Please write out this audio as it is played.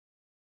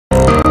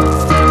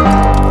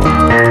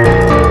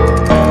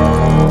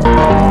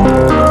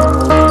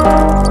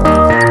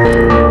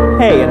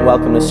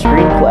welcome to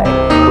ScreenPlay,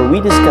 where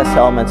we discuss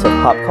elements of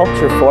pop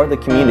culture for the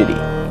community.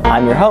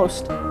 I'm your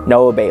host,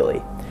 Noah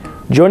Bailey.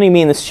 Joining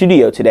me in the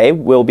studio today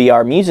will be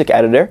our music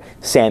editor,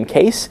 Sam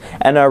Case,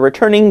 and our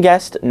returning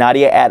guest,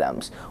 Nadia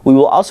Adams. We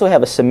will also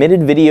have a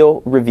submitted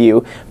video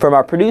review from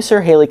our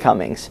producer, Haley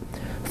Cummings.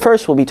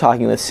 First, we'll be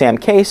talking with Sam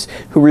Case,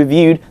 who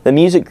reviewed the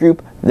music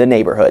group, The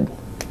Neighborhood.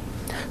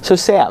 So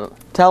Sam,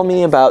 tell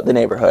me about The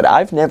Neighborhood.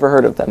 I've never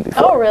heard of them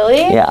before. Oh, really?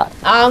 Yeah.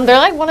 They're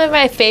like one of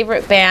my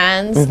favorite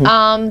bands.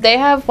 They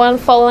have one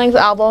full-length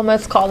album.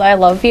 It's called I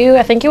Love You.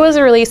 I think it was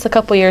released a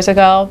couple years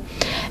ago.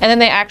 And then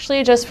they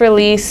actually just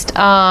released,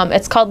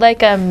 it's called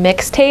like a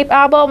mixtape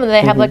album, and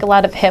they have like a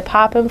lot of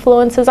hip-hop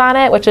influences on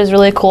it, which is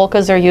really cool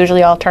because they're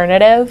usually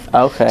alternative.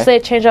 Okay. So they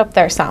change up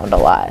their sound a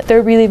lot.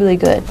 They're really, really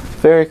good.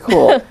 Very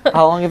cool.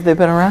 How long have they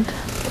been around?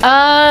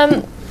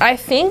 I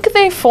think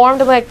they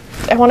formed like,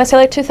 I want to say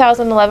like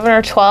 2011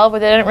 or 12, but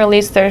they didn't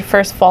release their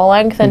first full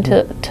length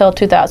until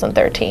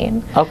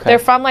 2013. Okay. They're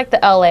from like the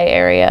LA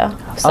area,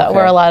 so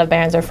where a lot of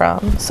bands are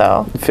from.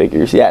 So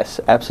figures, yes,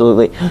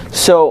 absolutely.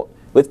 So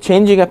with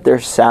changing up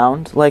their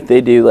sound like they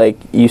do, like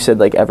you said,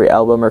 like every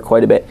album or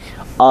quite a bit,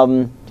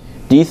 do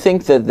you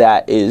think that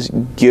that is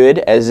good,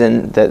 as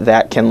in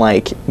that can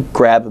like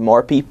grab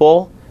more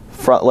people,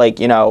 from like,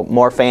 you know,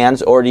 more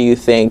fans, or do you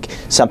think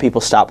some people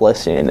stop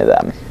listening to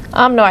them?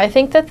 No, I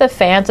think that the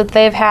fans that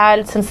they've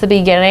had since the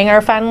beginning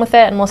are fine with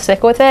it and will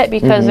stick with it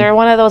because they're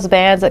one of those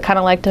bands that kind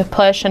of like to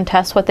push and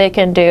test what they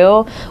can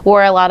do,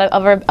 where a lot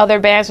of other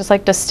bands just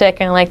like to stick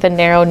in like the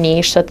narrow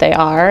niche that they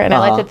are, and I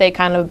like that they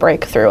kind of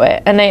break through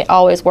it, and it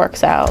always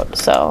works out.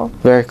 So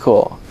very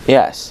cool.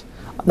 Yes.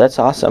 That's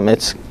awesome.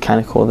 It's kind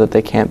of cool that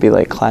they can't be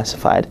like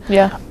classified.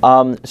 Yeah.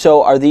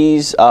 So are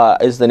these,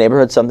 is The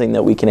Neighborhood something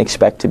that we can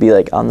expect to be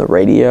like on the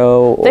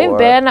radio? Or? They've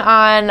been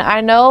on,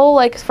 I know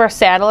like for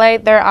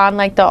satellite, they're on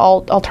like the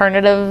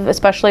alternative,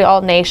 especially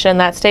Alt Nation,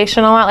 that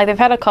station a lot. Like they've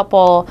had a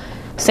couple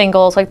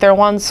singles, like their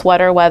one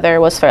Sweater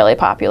Weather was fairly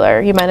popular.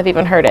 You might have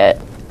even heard it.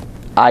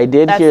 I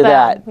did hear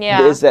that.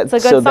 Yeah, is that, it's a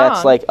good so song.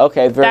 That's like,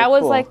 okay, very That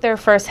was cool. like their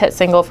first hit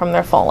single from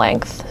their full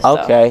length. So.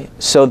 Okay,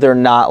 so they're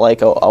not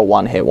like a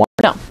one-hit wonder?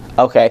 No.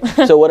 Okay,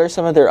 so what are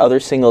some of their other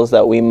singles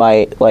that we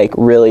might like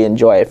really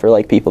enjoy for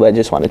like people that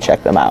just want to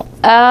check them out?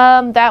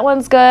 That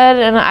one's good,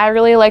 and I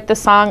really like the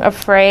song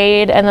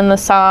Afraid, and then the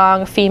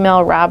song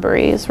Female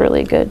Robbery is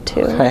really good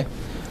too. Okay,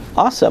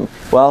 awesome.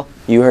 Well,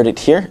 you heard it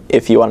here.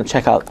 If you want to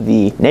check out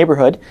The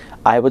Neighborhood,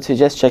 I would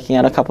suggest checking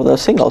out a couple of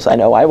those singles. I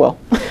know I will.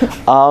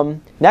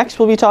 Next,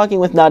 we'll be talking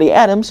with Nadia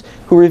Adams,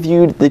 who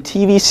reviewed the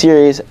TV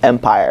series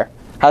Empire.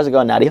 How's it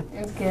going, Nadia?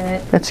 It's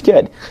good. That's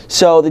good.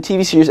 So the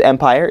TV series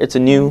Empire, it's a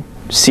new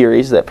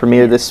series that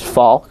premiered this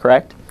fall,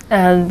 correct?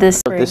 This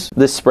spring.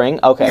 This spring?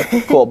 Okay,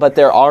 cool. But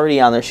they're already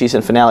on their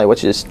season finale,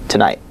 which is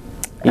tonight.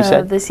 You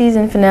said? The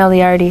season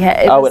finale already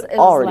happened. It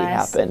already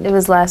happened. It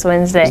was last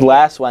Wednesday. It was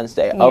last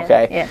Wednesday. Yeah,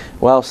 okay. Yeah.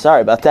 Well,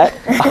 sorry about that.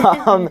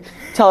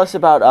 Tell us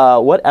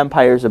about what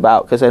Empire is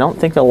about, because I don't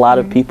think a lot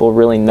of people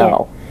really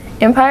know. Yeah.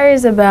 Empire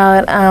is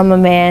about a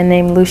man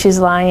named Lucius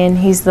Lyon.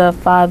 He's the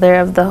father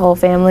of the whole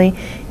family.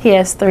 He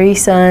has 3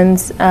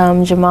 sons,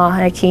 Jamal,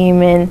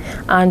 Hakeem, and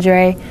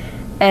Andre,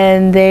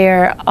 and they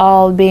are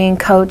all being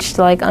coached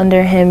like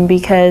under him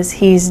because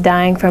he's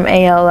dying from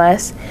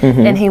ALS,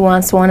 and he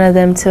wants one of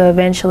them to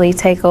eventually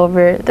take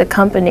over the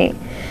company.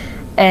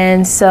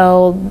 And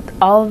so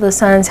all of the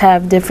sons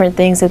have different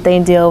things that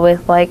they deal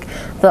with. Like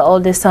the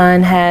oldest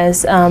son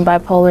has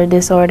bipolar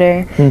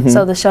disorder.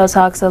 So the show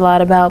talks a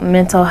lot about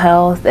mental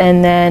health.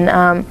 And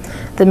then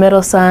the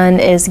middle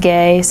son is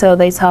gay. So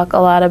they talk a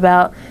lot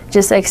about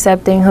just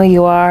accepting who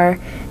you are.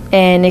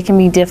 And it can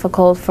be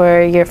difficult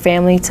for your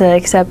family to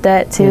accept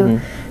that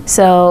too.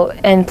 So,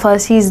 and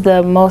plus he's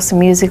the most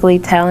musically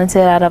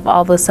talented out of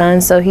all the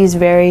sons. So he's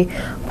very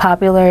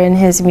popular in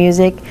his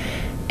music.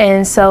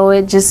 And so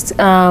it just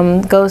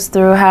goes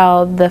through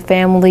how the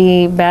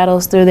family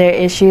battles through their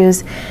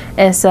issues.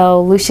 And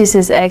so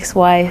Lucius's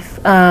ex-wife,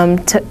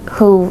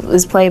 who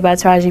is played by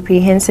Taraji P.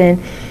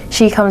 Henson,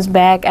 she comes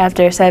back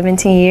after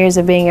 17 years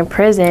of being in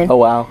prison. Oh,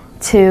 wow.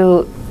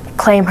 To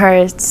claim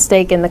her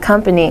stake in the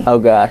company. Oh,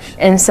 gosh.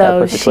 And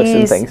so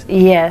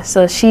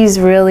so she's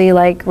really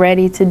like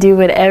ready to do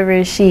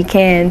whatever she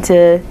can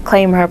to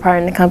claim her part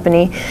in the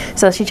company.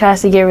 So she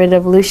tries to get rid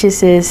of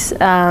Lucius's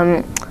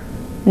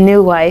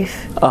new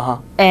wife,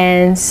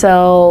 and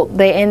so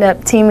they end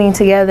up teaming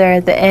together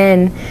at the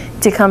end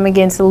to come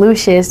against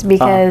Lucius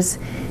because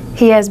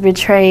he has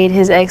betrayed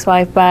his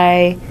ex-wife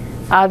by,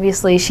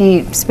 obviously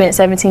she spent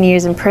 17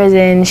 years in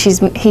prison,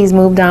 he's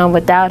moved on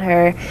without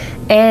her,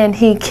 and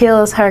he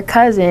kills her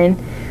cousin,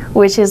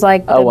 which is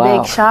like the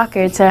big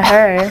shocker to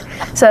her.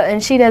 So,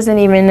 and she doesn't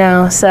even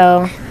know.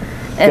 So,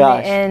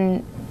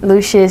 and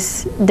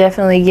Lucius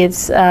definitely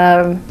gets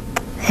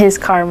his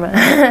karma.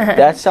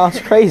 That sounds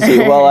crazy.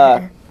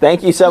 Well,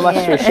 thank you so much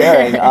for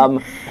sharing.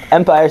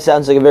 Empire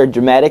sounds like a very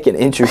dramatic and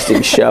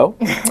interesting show.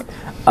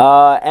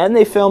 And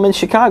they film in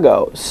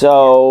Chicago,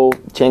 so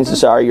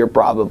chances are you're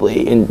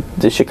probably in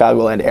the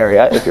Chicagoland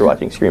area if you're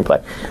watching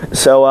Screenplay.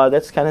 So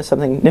that's kind of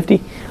something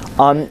nifty.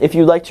 If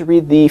you'd like to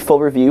read the full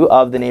review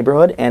of The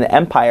Neighborhood and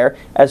Empire,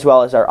 as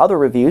well as our other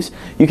reviews,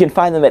 you can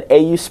find them at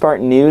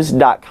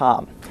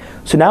auspartannews.com.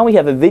 So now we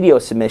have a video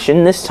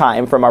submission, this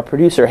time from our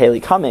producer Haley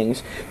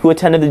Cummings, who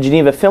attended the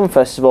Geneva Film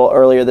Festival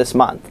earlier this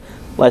month.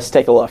 Let's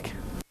take a look.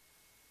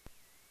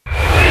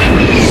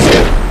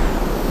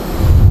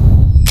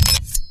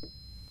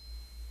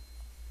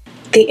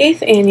 The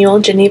 8th Annual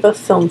Geneva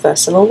Film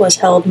Festival was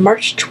held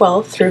March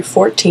 12th through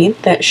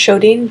 14th at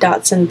Chodine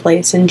Dotson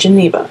Place in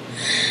Geneva.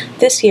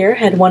 This year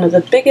had one of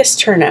the biggest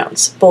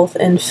turnouts, both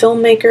in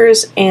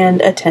filmmakers and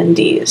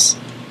attendees.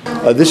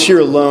 This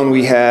year alone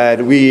we had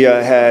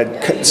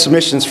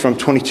submissions from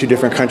 22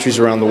 different countries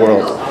around the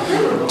world.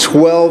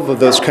 12 of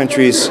those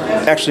countries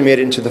actually made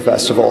it into the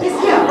festival.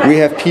 We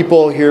have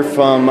people here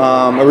from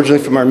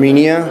originally from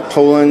Armenia,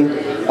 Poland,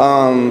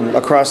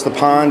 across the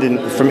pond,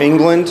 and from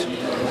England,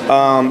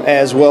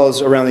 as well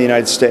as around the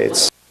United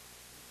States.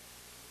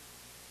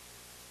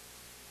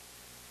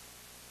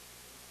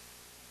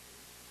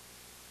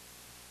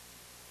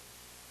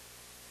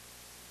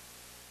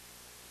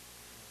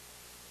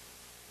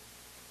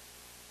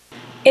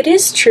 It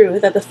is true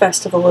that the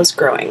festival is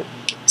growing.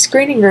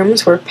 Screening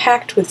rooms were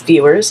packed with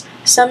viewers,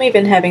 some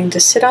even having to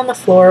sit on the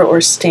floor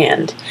or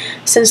stand.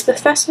 Since the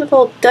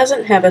festival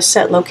doesn't have a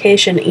set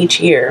location each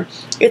year,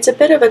 it's a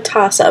bit of a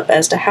toss-up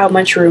as to how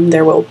much room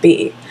there will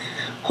be.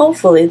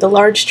 Hopefully, the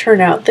large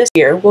turnout this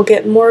year will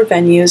get more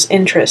venues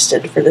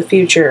interested for the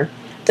future.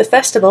 The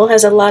festival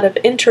has a lot of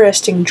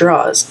interesting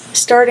draws,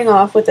 starting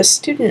off with a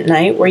student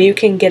night where you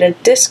can get a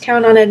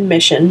discount on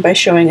admission by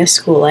showing a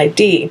school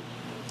ID.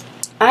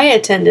 I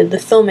attended the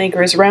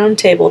Filmmakers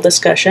Roundtable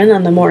discussion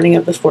on the morning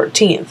of the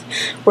 14th,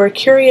 where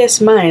curious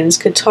minds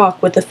could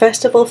talk with the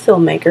festival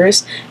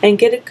filmmakers and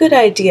get a good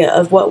idea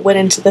of what went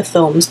into the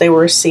films they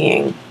were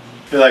seeing.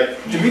 You're like,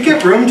 did we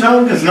get room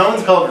tone? Because no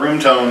one's called room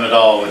tone at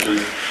all, which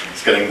is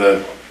getting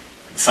the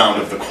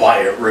sound of the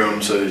quiet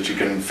room so that you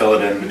can fill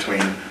it in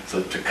between,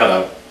 so to cut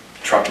out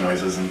truck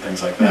noises and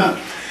things like that.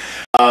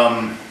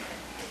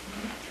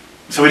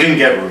 So we didn't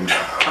get room tone.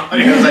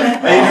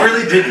 I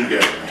really didn't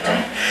get room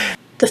tone.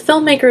 The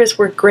filmmakers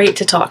were great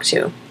to talk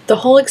to. The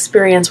whole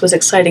experience was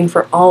exciting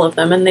for all of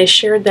them, and they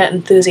shared that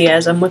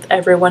enthusiasm with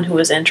everyone who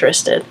was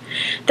interested.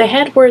 They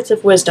had words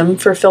of wisdom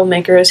for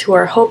filmmakers who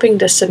are hoping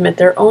to submit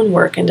their own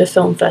work into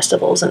film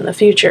festivals in the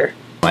future.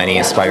 Any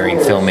aspiring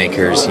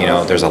filmmakers,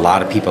 there's a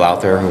lot of people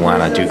out there who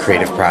want to do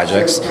creative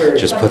projects.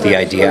 Just put the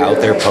idea out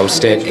there,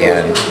 post it,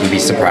 and you'd be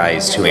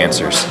surprised who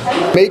answers.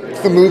 Make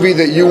the movie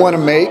that you want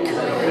to make,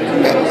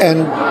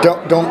 and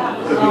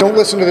don't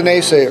listen to the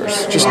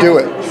naysayers. Just do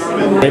it.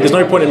 There's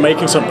no point in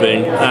making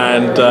something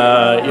and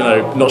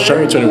not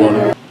showing it to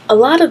anyone. A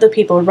lot of the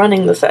people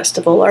running the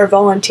festival are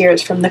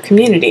volunteers from the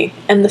community,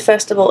 and the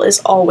festival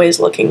is always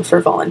looking for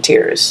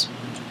volunteers.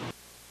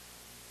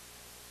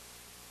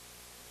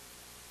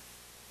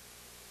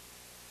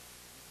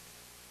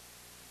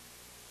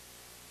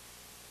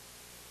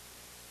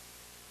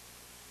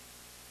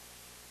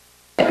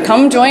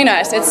 Come join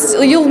us.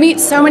 You'll meet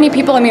so many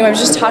people. I was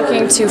just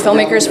talking to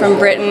filmmakers from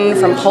Britain,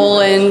 from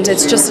Poland.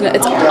 It's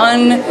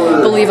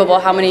unbelievable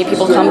how many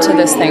people come to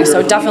this thing.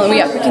 So definitely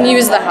we can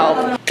use the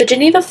help. The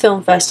Geneva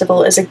Film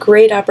Festival is a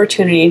great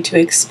opportunity to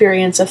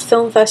experience a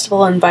film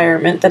festival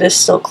environment that is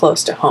still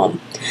close to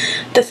home.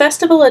 The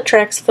festival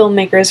attracts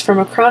filmmakers from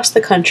across the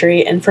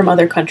country and from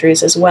other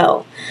countries as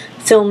well.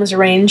 Films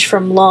range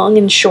from long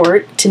and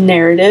short to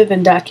narrative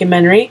and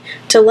documentary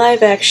to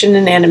live action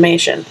and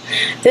animation.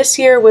 This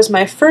year was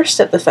my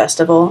first at the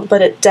festival,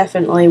 but it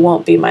definitely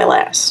won't be my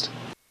last.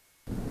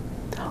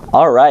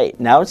 Alright,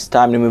 now it's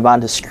time to move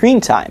on to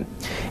screen time.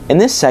 In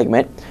this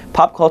segment,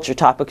 pop culture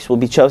topics will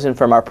be chosen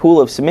from our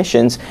pool of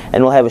submissions,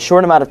 and we'll have a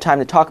short amount of time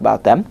to talk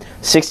about them,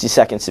 60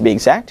 seconds to be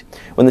exact.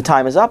 When the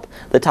time is up,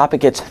 the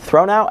topic gets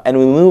thrown out and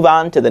we move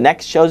on to the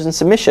next chosen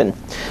submission.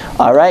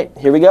 Alright,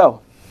 here we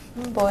go.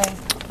 Oh boy.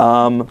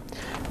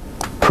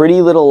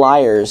 Pretty Little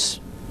Liars.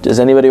 Does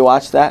anybody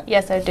watch that?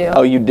 Yes, I do.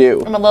 Oh, you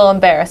do? I'm a little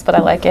embarrassed, but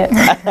I like it.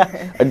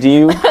 Do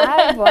you?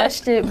 I've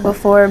watched it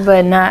before,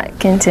 but not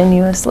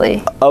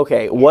continuously.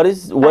 Okay, what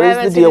is the deal with A? I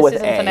haven't seen the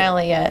season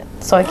finale yet,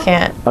 so I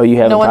can't. Oh, you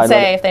haven't? No one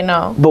say if they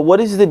know. But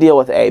what is the deal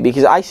with A?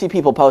 Because I see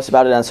people post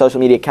about it on social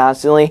media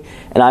constantly,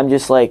 and I'm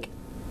just like,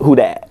 who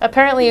dat?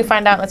 Apparently you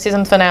find out in the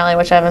season finale,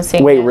 which I haven't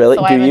seen Wait, yet, really?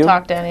 so Do I haven't you?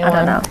 talked to anyone.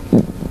 I don't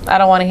know. I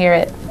don't want to hear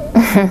it.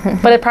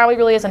 But it probably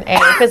really isn't A,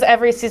 because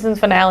every season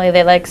finale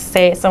they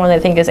say someone they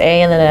think is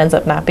A and then it ends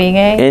up not being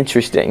A.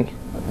 Interesting.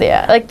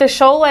 Yeah, the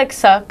show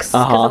sucks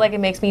because it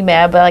makes me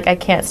mad, but I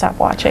can't stop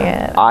watching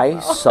it. I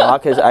saw,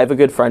 because I have a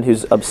good friend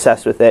who's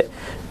obsessed with it.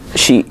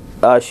 She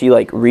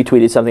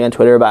retweeted something on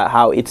Twitter about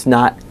how it's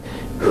not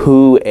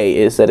who A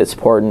is that it's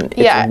important.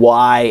 Yeah. It's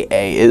why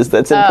A is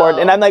that's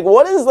important. And I'm like,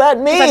 what does that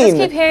mean? I just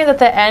keep hearing that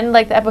the end,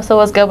 like the episode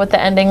was good, but the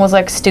ending was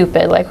like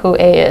stupid. Like who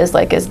A is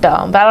like is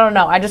dumb. But I don't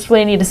know. I just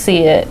really need to see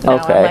it now.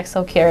 Okay. I'm like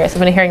so curious. I've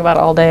been hearing about it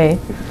all day.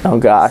 Oh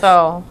gosh.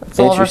 So it's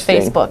all over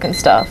Interesting. Facebook and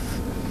stuff.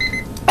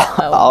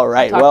 So All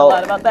right. Talk Well, a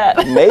lot about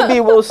that. maybe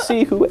we'll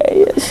see who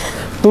A is.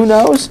 Who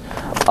knows?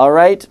 All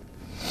right.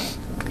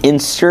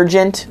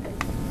 Insurgent.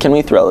 Can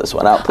we throw this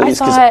one out, please?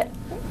 'Cause I thought.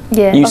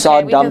 Yeah. you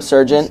saw we Dumb can-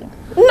 Surgeon.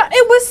 No,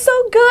 it was so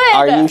good.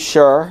 Are you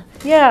sure?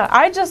 Yeah,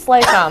 I just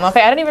like them.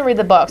 Okay, I didn't even read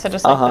the books. I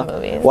just like the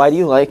movies. Why do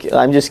you like?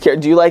 I'm just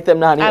curious. Do you like them,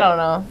 Nadia? I don't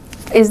know.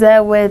 Is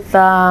that with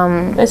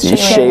It's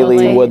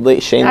Shailene Woodley.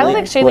 Shailene. I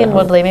like Shailene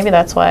Woodley. Maybe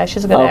that's why.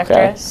 She's a good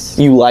actress.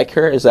 You like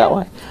her? Is that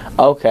why?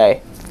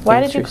 Okay. Why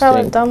did you call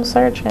Interesting. it Dumb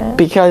Surgeon?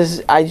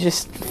 Because I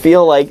just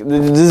feel like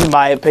this is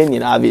my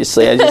opinion.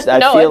 Obviously, I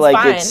No, feel it's like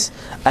fine. it's.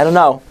 I don't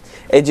know.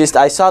 It just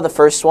I saw the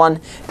first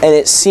one and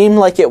it seemed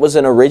like it was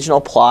an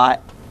original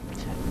plot.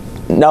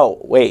 No,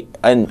 wait,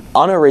 an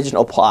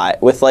unoriginal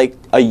plot with like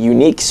a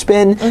unique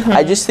spin.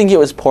 I just think it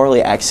was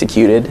poorly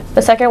executed.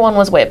 The second one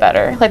was way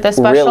better. Like the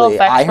special Really?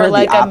 I effects were heard the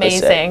like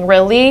opposite. amazing.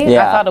 Really?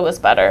 Yeah. I thought it was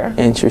better.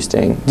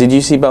 Interesting. Did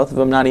you see both of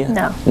them, Nadia?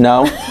 No.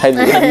 No? Have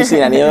you seen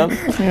any of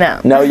them?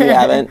 No. No, you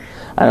haven't?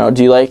 I don't know.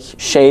 Do you like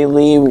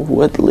Shailene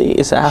Woodley?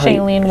 Is that how you-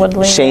 Shailene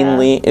Woodley. Shane yeah.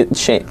 Lee.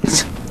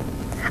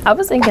 I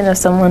was thinking of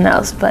someone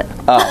else, but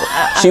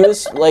Oh, she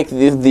was like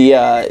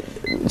the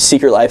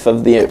Secret Life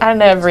of the I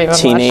never even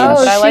Teenage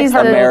watched it, but I like she's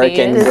her the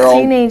American movies. the girl.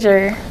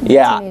 teenager.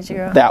 Yeah, Teenage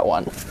girl. that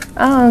one.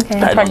 Oh,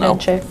 okay. I don't know.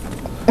 Pregnant chick.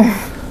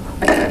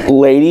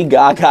 Lady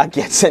Gaga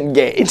gets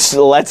engaged.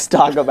 Let's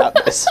talk about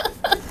this.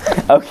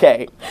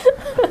 Okay.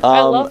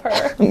 I love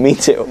her. Me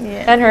too.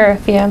 And her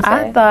fiance.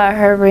 I thought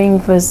her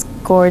ring was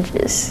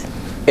gorgeous.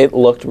 It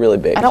looked really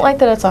big. I don't like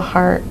that it's a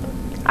heart.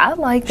 I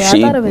liked it.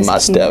 She I thought it was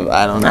must cute. have.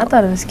 I don't know. I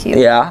thought it was cute.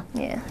 Yeah?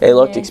 Yeah. It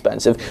looked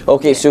expensive.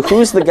 Okay, so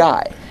who's the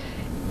guy?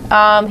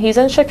 He's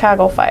in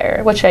Chicago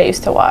Fire, which I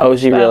used to watch. Oh,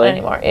 is he but really? Not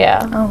anymore.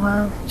 Yeah. Oh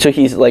wow. So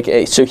he's like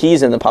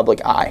he's in the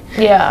public eye.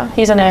 Yeah,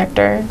 he's an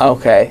actor.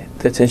 Okay,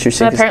 that's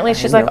interesting. And 'cause apparently I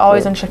she's had like no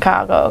always clue. in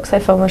Chicago because I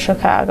film in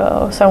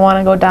Chicago. So I want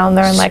to go down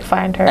there and like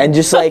find her. And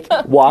just like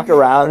walk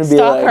around and be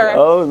Stalk like, her.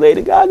 "Oh,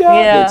 Lady Gaga."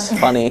 Yeah. It's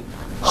funny.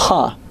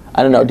 Huh.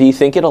 I don't know. Do you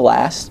think it'll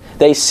last?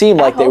 They seem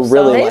like they hope so.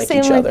 really They like seem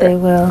each like other. they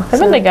will. They've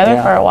been together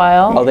Yeah. for a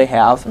while. Oh, they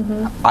have?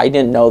 I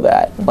didn't know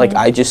that. Like,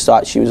 I just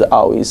thought she was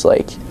always,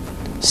 like,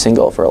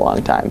 single for a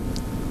long time.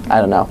 I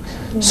don't know.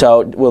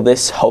 So, will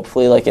this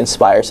hopefully, like,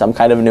 inspire some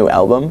kind of new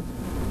album?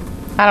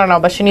 I don't know,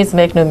 but she needs to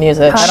make new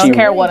music. I don't She-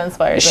 care what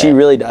inspires She it.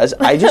 really does.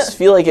 I just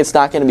feel like it's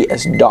not going to be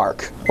as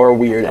dark or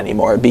weird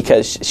anymore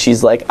because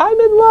she's like, I'm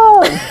in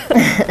love.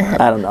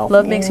 I don't know.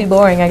 Love makes you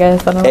boring, I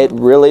guess. I don't know. It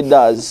really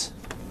does.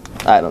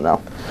 I don't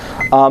know.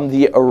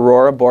 The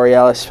Aurora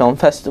Borealis Film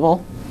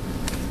Festival.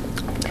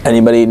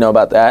 Anybody know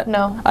about that?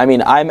 No. I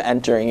mean, I'm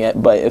entering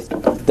it, but if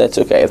that's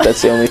okay, if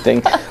that's the only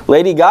thing.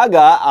 Lady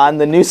Gaga on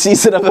the new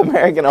season of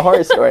American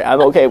Horror Story.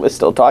 I'm okay with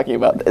still talking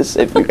about this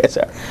if you guys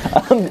are.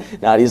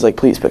 Nadia's like,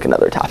 please pick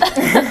another topic.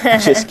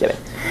 Just kidding.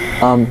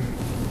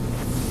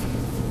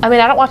 I mean,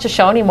 I don't watch the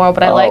show anymore,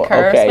 but I like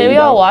her. okay, So maybe you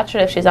I'll don't. watch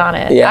it if she's on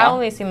it. Yeah. I've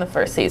only seen the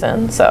first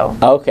season, so.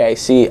 Okay,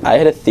 see, I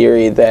had a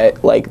theory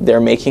that like they're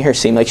making her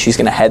seem like she's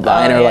gonna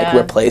headline Oh, or like yeah.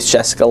 replace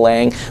Jessica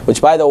Lange,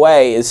 which by the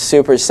way is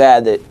super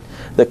sad that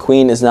the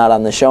Queen is not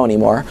on the show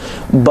anymore.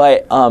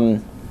 But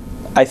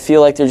I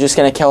feel like they're just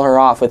gonna kill her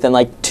off within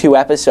like 2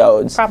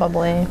 episodes,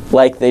 Probably.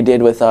 like they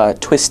did with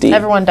Twisty.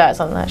 Everyone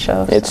dies on that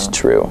show. It's so.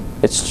 true.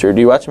 It's true.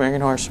 Do you watch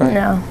American Horror Story?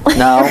 No.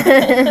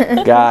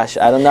 No. Gosh,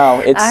 I don't know.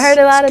 It's I heard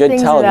a lot of good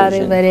things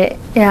television. about it,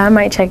 but I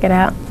might check it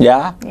out.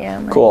 Yeah. Yeah,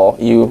 I might. Cool.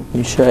 You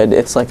should.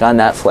 It's like on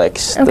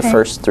Netflix. The Okay.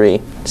 first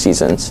 3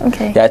 seasons.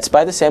 Okay. Yeah, it's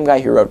by the same guy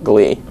who wrote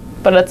Glee.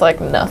 But it's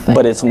like nothing.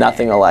 But it's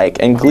nothing alike.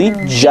 And Glee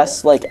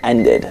just like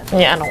ended.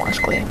 Yeah, I don't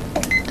watch Glee.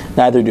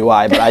 Neither do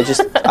I, but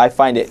I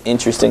find it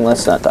interesting.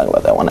 Let's not talk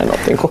about that one, I don't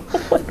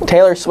think.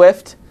 Taylor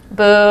Swift.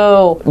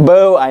 Boo.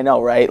 Boo, I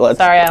know, right?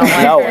 Sorry, I don't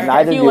like no, her.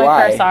 neither If you do like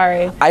I. her,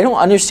 sorry. I don't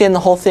understand the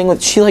whole thing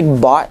with she like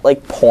bought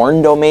like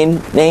porn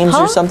domain names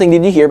or something.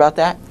 Did you hear about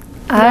that?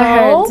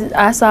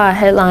 I saw a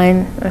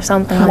headline or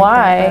something like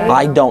Why? that.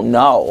 I don't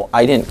know.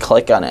 I didn't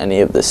click on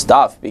any of this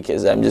stuff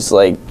because I'm just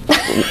like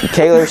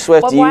Taylor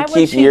Swift. Well, do you why would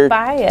keep she your?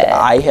 buy it?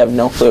 I have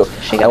no clue.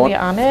 She gonna be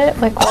on it?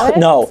 Like what?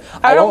 No,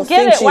 I don't get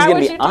think it. she's Why gonna would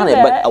be you do on it.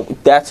 that?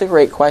 But that's a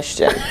great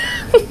question.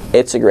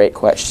 It's a great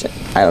question.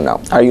 I don't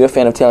know. Are you a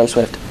fan of Taylor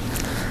Swift?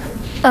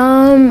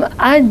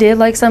 I did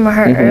like some of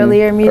her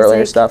earlier music.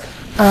 Earlier stuff.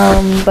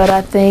 But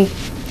I think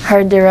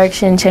her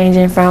direction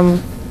changing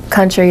from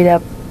country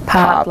to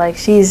pop, like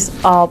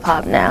she's all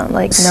pop now,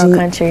 like no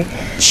country.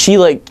 She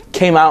like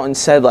came out and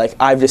said like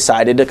I've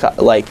decided to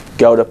like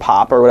go to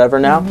pop or whatever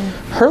now.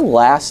 Her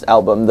last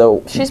album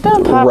though, She's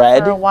been pop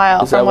Red, for a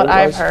while, is that from what it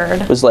I've was?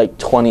 heard. Was like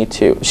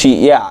 22.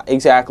 Yeah,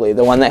 exactly.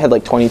 The one that had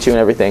like 22 and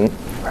everything.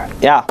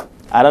 Yeah,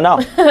 I don't know.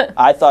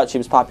 I thought she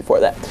was pop before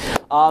that.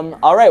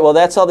 All right, well,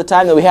 that's all the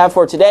time that we have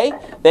for today.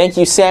 Thank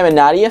you, Sam and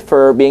Nadia,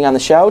 for being on the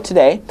show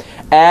today.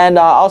 And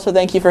also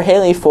thank you for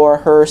Haley for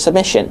her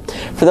submission.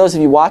 For those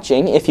of you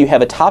watching, if you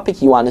have a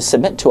topic you want to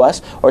submit to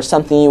us or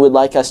something you would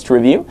like us to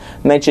review,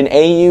 mention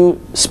AU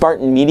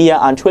Spartan Media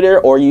on Twitter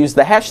or use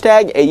the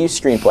hashtag AU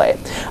ScreenPlay.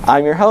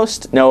 I'm your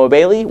host, Noah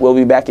Bailey. We'll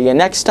be back again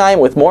next time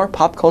with more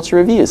pop culture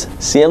reviews.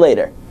 See you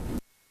later.